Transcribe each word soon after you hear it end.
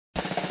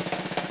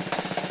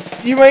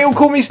You may all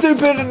call me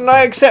stupid and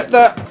I accept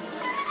that.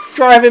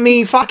 Driving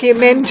me fucking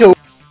mental.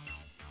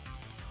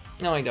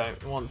 I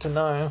don't want to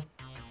know.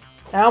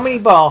 How many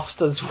baths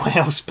does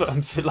whale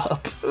sperm fill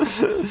up?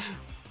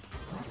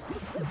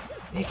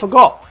 He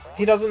forgot.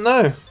 He doesn't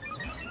know.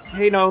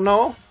 He don't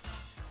know.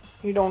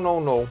 He don't know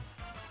no.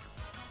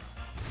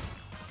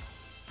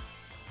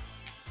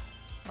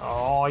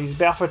 Oh, he's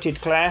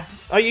barefooted, Claire.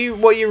 What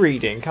are you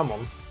reading? Come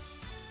on.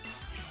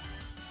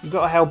 You've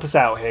got to help us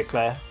out here,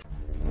 Claire.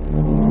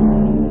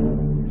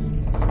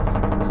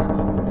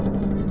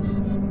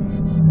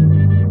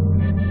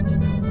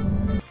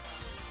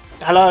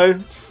 Hello.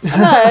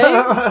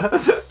 Hello.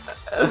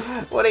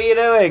 What are you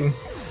doing?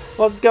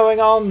 What's going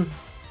on?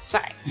 So.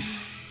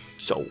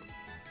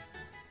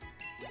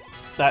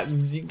 That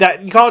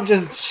you can't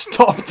just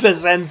stop the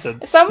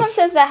sentence. If someone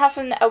says they're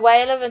having a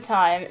whale of a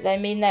time, they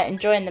mean they're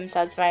enjoying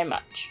themselves very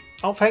much.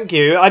 Oh, thank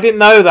you. I didn't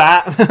know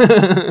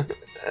that.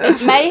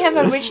 It may have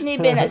originally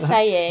been a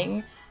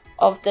saying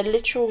of the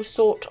literal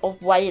sort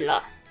of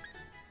whaler.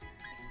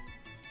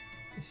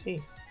 I see.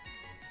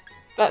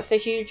 That's the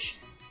huge...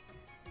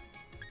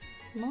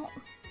 What?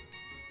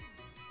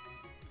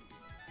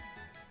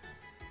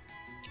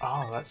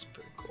 Oh, that's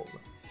pretty cool.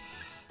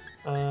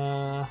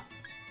 What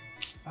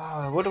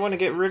do I want to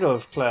get rid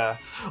of, Claire?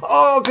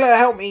 Oh, Claire,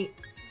 help me!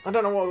 I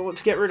don't know what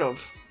to get rid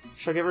of.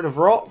 Should I get rid of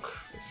rock?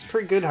 It's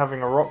pretty good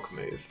having a rock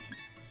move.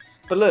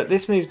 But look,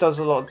 this move does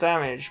a lot of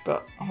damage,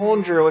 but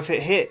Horn Drill, if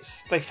it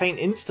hits, they faint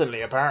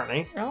instantly,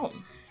 apparently. Oh.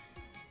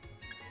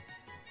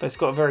 But it's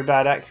got a very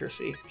bad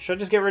accuracy. Should I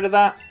just get rid of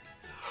that?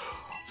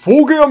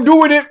 Forky, I'm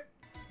doing it!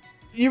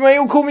 You may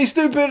all call me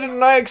stupid,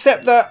 and I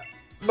accept that.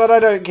 But I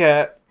don't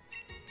care.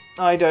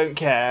 I don't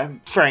care,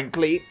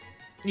 frankly.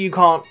 You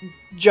can't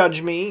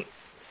judge me.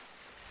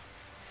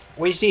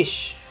 What's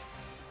this?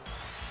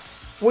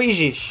 What is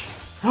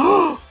this?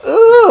 Ugh!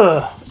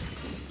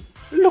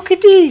 Look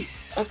at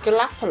this! A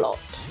Galapalot.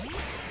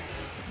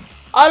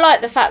 I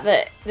like the fact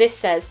that this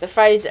says the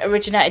phrase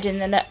originated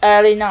in the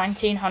early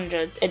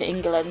 1900s in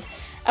England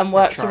and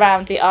works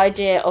around the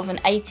idea of an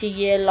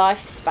 80-year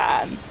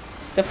lifespan.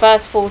 The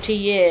first 40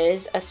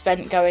 years are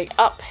spent going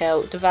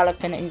uphill,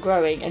 developing and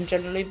growing, and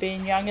generally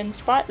being young and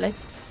sprightly.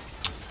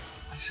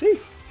 I see.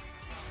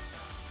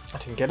 I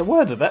didn't get a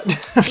word of that.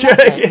 I'm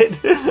joking.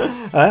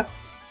 Huh?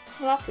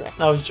 Lovely.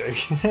 I was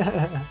joking.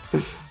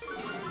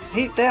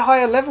 They're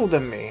higher level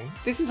than me.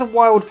 This is a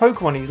wild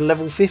Pokemon. He's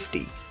level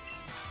 50.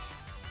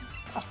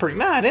 That's pretty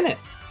mad, isn't it?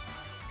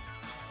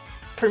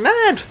 Pretty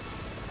mad.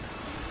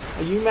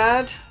 Are you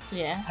mad?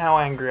 Yeah. How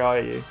angry are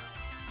you?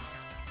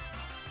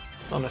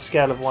 On a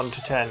scale of 1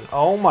 to 10.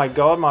 Oh my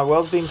god, my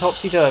world's been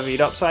topsy-turvied,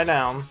 upside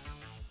down.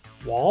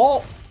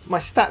 What? My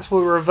stats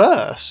were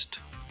reversed.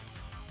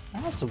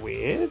 That's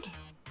weird.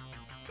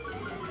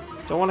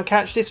 Do I want to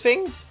catch this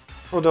thing?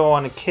 Or do I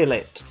want to kill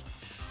it?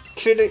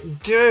 Kill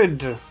it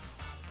dead!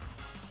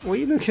 What are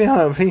you looking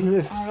at? He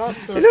looks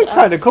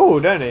kind of cool,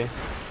 don't he?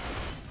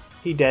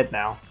 He dead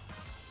now.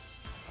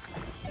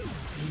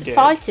 Dead.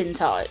 Fighting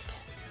type.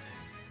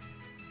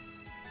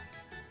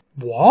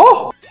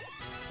 What?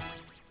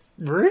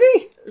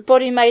 Really?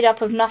 Body made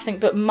up of nothing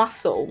but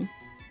muscle.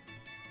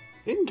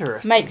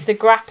 Interesting. Makes the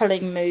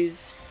grappling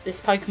moves this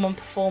Pokemon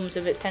performs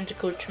with its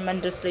tentacles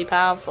tremendously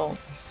powerful.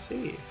 I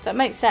see. So it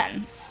makes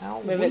sense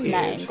with its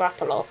name,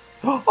 Grappalot.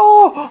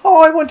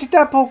 Oh, I wanted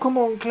that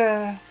Pokemon,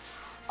 Claire.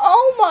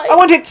 Oh my I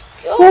want it!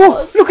 God.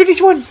 Oh, look at this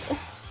one!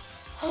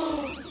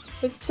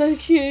 It's so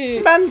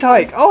cute.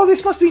 Mantike! Oh,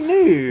 this must be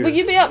new. Would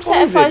you be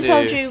upset if I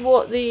told you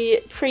what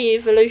the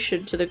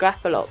pre-evolution to the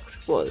Grappalot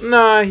was?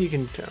 No, you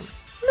can tell me.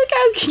 Look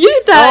how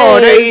cute that Oh,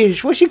 is! that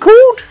is. What's she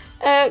called?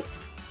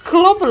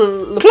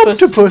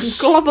 Clobopus.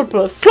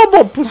 Clobopus.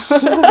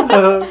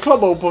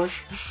 Clobopus.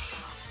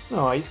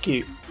 Oh, he's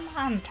cute.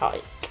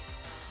 Mantike.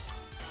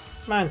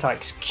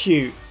 Mantike's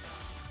cute.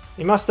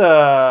 He must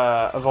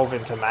evolve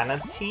into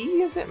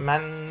Manatee, is it?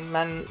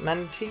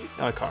 Manatee?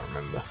 Oh, I can't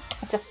remember.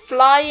 It's a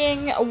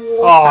flying water.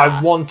 Oh,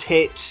 I want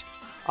it.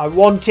 I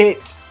want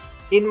it.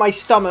 In my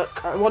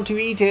stomach. I want to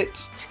eat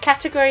it. Its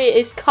category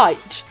is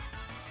kite.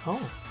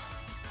 Oh.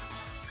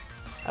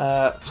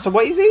 So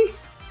what is he?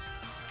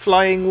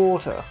 Flying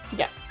water.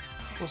 Yeah.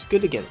 What's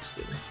good against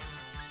him?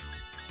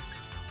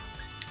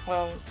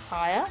 Well,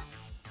 fire?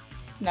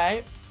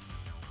 No.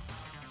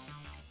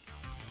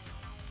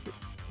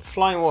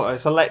 Flying water.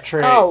 It's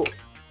electric. Oh,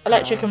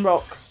 electric and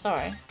rock.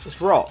 Sorry. Just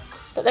rock.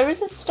 But there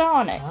is a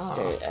star next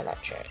to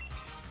electric.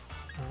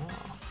 Oh.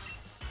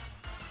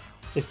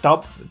 It's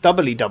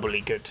doubly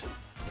good,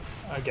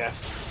 I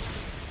guess.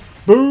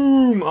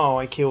 Boom! Oh,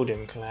 I killed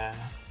him, Claire.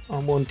 I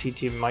wanted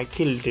him. I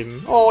killed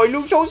him. Oh, he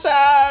looks so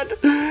sad.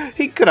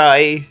 He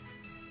cry.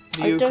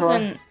 Do you it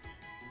doesn't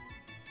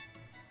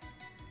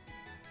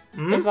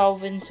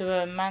evolve into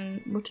a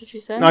man. What did you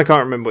say? I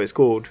can't remember what it's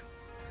called.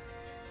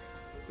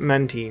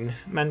 Mantine.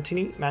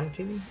 Mantini?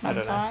 Mantini? I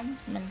don't know.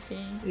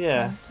 Mantine.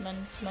 Yeah.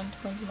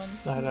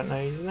 I don't know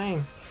his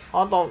name.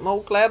 I don't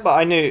know, Claire, but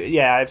I knew.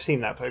 Yeah, I've seen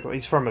that Pokemon.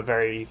 He's from a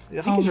very.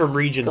 I think he's from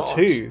Region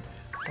 2.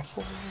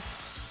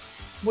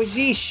 What is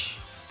this?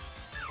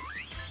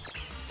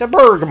 It's It's a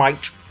burger,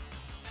 mate.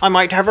 I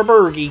might have a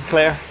burgie,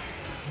 Claire.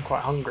 I'm quite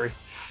hungry.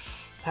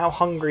 How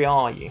hungry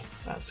are you?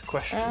 That's the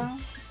question.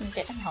 I'm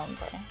getting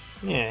hungry.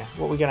 Yeah,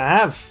 what are we going to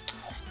have?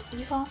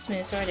 You've asked me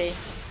this already.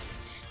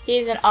 He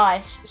is an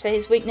ice, so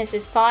his weakness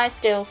is fire,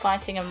 steel,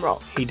 fighting, and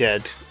rock. He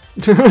dead.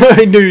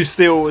 I knew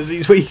steel was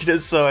his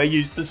weakness, so I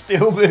used the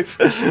steel move.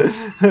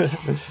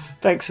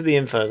 Thanks for the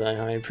info, though.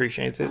 I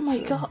appreciate it. Oh my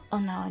god. Oh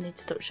no, I need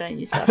to stop showing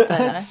you stuff, don't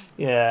I?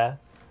 Yeah.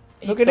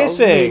 Look He's at this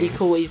got a thing. really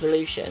cool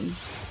evolution.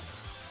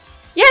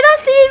 Yeah,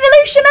 that's the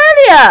evolution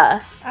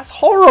earlier! That's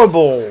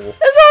horrible. That's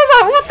what I was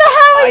like, what the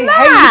hell is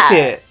that? I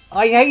hate it.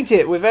 I hate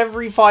it with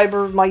every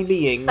fibre of my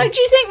being. Like,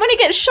 do you think when it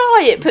gets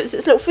shy, it puts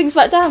its little things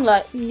back down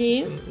like,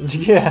 no?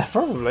 Yeah,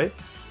 probably.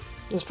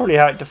 That's probably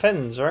how it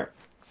defends, right?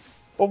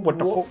 Oh, what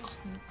the fuck?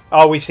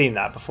 Oh, we've seen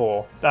that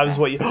before. That was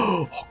what you...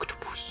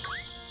 Octopus.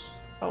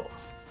 Oh.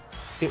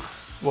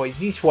 What is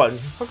this one?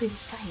 Probably the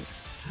same.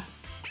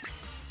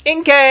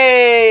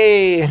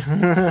 Inkay!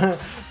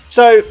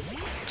 So,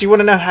 do you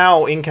want to know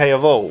how Inkay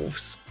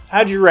evolves?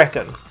 How do you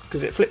reckon?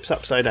 Because it flips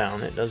upside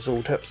down. It does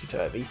all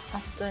topsy-turvy.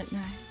 I don't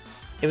know.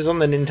 It was on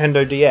the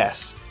Nintendo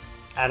DS.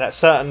 And at a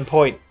certain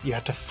point, you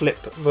had to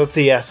flip the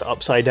DS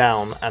upside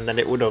down, and then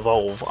it would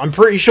evolve. I'm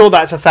pretty sure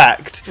that's a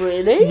fact.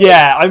 Really?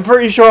 Yeah, I'm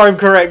pretty sure I'm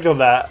correct on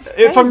that.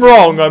 If I'm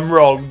wrong, I'm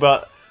wrong,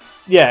 but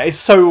yeah, it's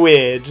so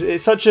weird.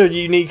 It's such a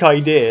unique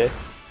idea.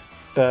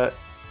 But,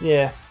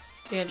 yeah.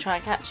 You're going to try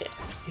and catch it?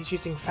 He's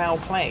using foul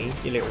play,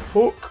 you little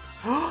fuck.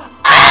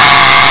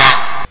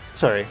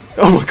 Sorry.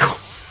 Oh my god.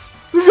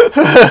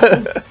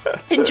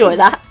 Enjoy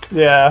that.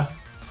 Yeah.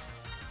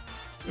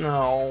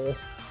 No.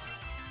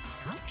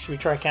 Should we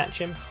try catch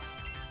him?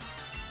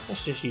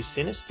 Let's just use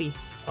Sinisty.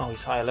 Oh,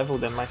 he's higher level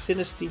than my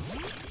Sinisty.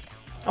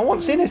 I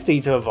want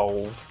Sinisty to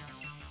evolve.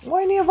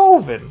 Why ain't he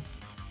evolving?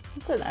 I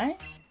don't know.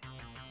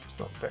 It's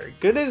not very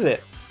good, is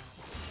it?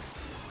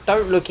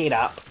 Don't look it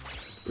up.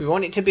 We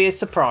want it to be a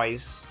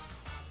surprise.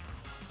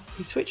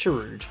 He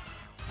switcherooed.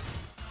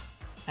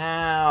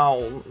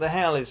 Ow. The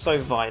hail is so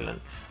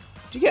violent.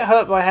 Do you get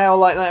hurt by hail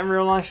like that in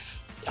real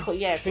life? Oh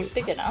yeah, if it's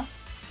big enough.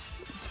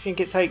 Do you think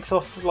it takes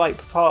off,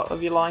 like, part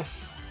of your life?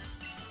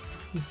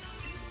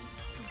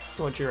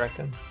 What do you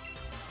reckon?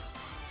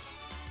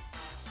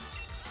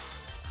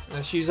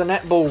 Let's use a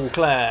netball,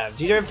 Claire.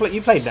 Did you ever play?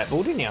 You played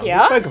netball, didn't you?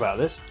 Yeah. We spoke about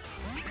this.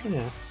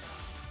 Yeah.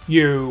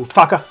 You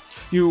fucker!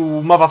 You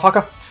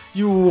motherfucker!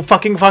 You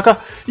fucking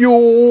fucker!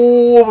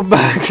 You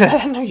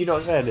Claire. No, you're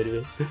not saying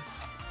anything.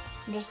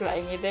 I'm just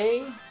letting you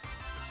be.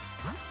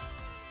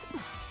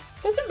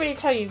 Doesn't really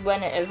tell you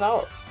when it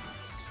evolves.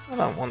 I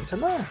don't want to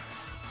know.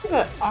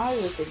 But I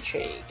was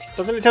intrigued.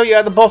 Doesn't it tell you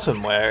at the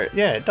bottom where?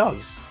 Yeah, it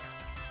does.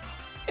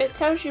 It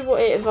tells you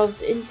what it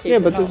evolves into. Yeah,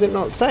 but does it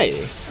not say?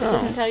 It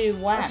doesn't tell you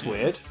when. That's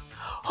weird.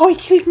 Oh, I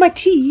killed my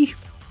tea!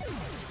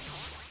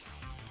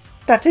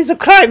 That is a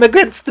crime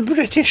against the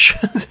British!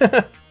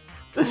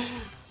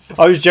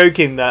 I was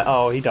joking that...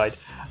 Oh, he died.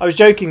 I was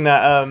joking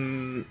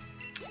that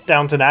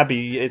Downton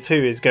Abbey 2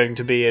 is going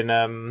to be in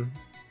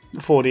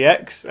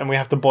 4DX, and we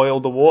have to boil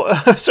the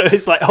water, so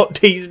it's like hot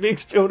tea's being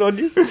spilled on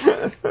you.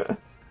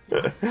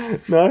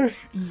 No?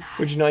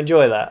 Would you not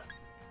enjoy that?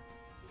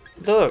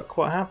 Look,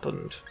 what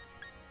happened?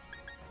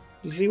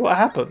 You see what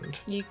happened?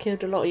 You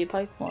killed a lot of your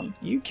Pokemon.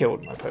 You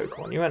killed my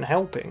Pokemon. You weren't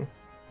helping.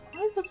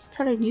 I was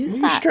telling you Were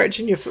you facts.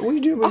 stretching your foot? What are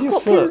you doing with your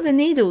I've foot? got pins and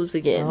needles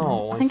again.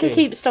 Oh, I think see. I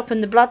keep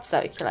stopping the blood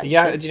circulation.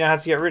 Yeah, do you know how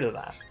to get rid of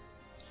that?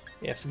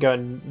 You have to go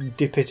and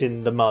dip it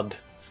in the mud.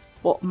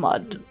 What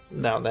mud?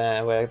 Out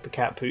there where the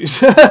cat poos.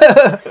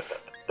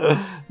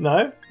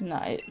 No?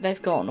 No,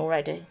 they've gone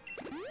already.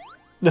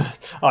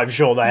 I'm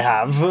sure they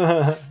have.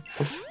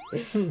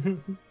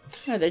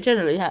 No, they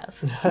generally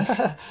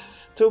have.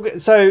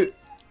 So...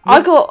 I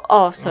got...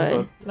 Oh,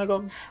 sorry. No, go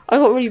on. I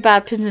got really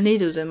bad pins and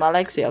needles in my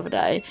legs the other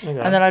day. Okay.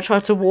 And then I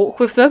tried to walk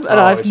with them, and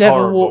Oh, I've it's never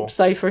horrible. walked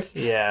safer.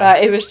 Yeah.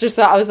 It was just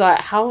that I was like,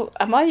 how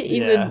am I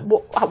even...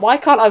 Yeah. Why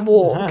can't I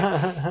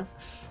walk?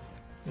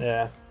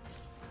 Yeah.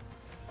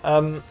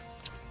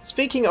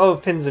 Speaking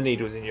of pins and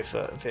needles in your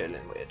foot,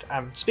 feeling weird.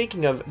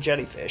 Speaking of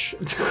jellyfish,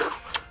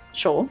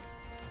 Sure.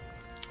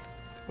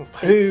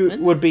 who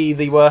would be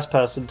the worst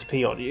person to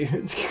pee on you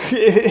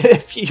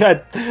if you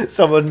had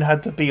someone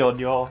had to pee on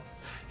your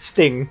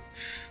sting?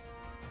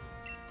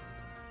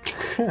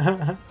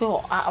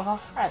 What, out of our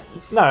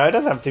friends? No, it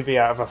doesn't have to be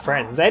out of our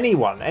friends.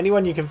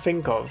 Anyone you can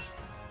think of.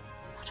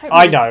 don't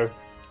I really- know.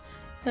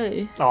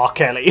 Who? Oh,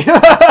 Kelly.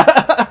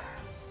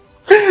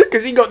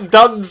 Because he got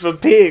done for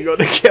peeing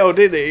on a girl,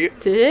 didn't he?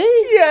 Did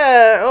he?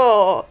 Yeah.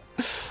 Oh,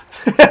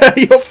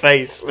 your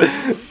face.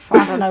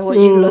 I don't know what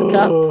you looked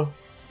up. Oh.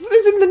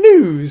 It's in the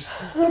news.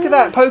 Look at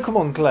that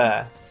Pokemon,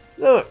 Claire.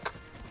 Look.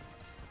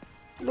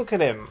 Look at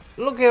him.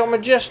 Look how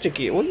majestic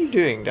he is. What are you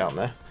doing down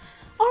there?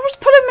 I was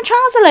pulling my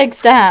trouser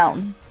legs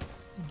down.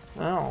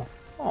 Oh.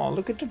 Oh,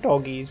 look at the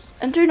doggies.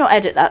 And do not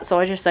edit that, so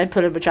I just say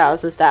pulling my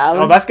trousers down.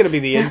 Oh, that's going to be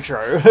the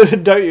intro.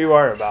 Don't you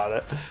worry about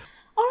it. I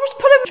was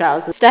pulling my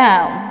trousers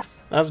down.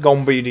 That's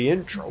going to be the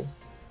intro.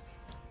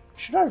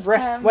 Should I have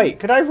rested? Wait,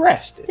 could I have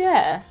rested?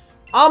 Yeah.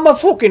 I'm a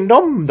fucking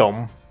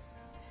dum-dum.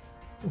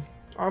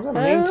 I don't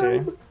mean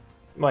to.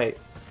 Wait.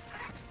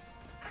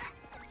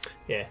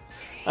 Yeah.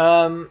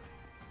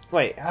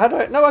 Wait, how do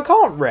I... No, I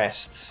can't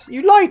rest.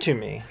 You lied to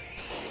me.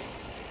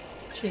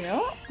 Do you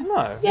not?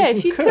 No. Yeah,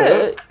 if you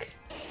cook.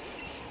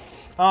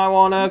 I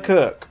wanna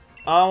cook.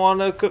 I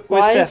wanna cook with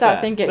Why Stefan. is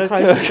that thing getting Let's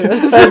closer cook. to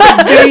us? There's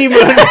a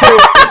demon!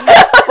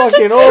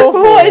 Fucking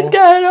awful! What is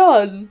going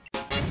on?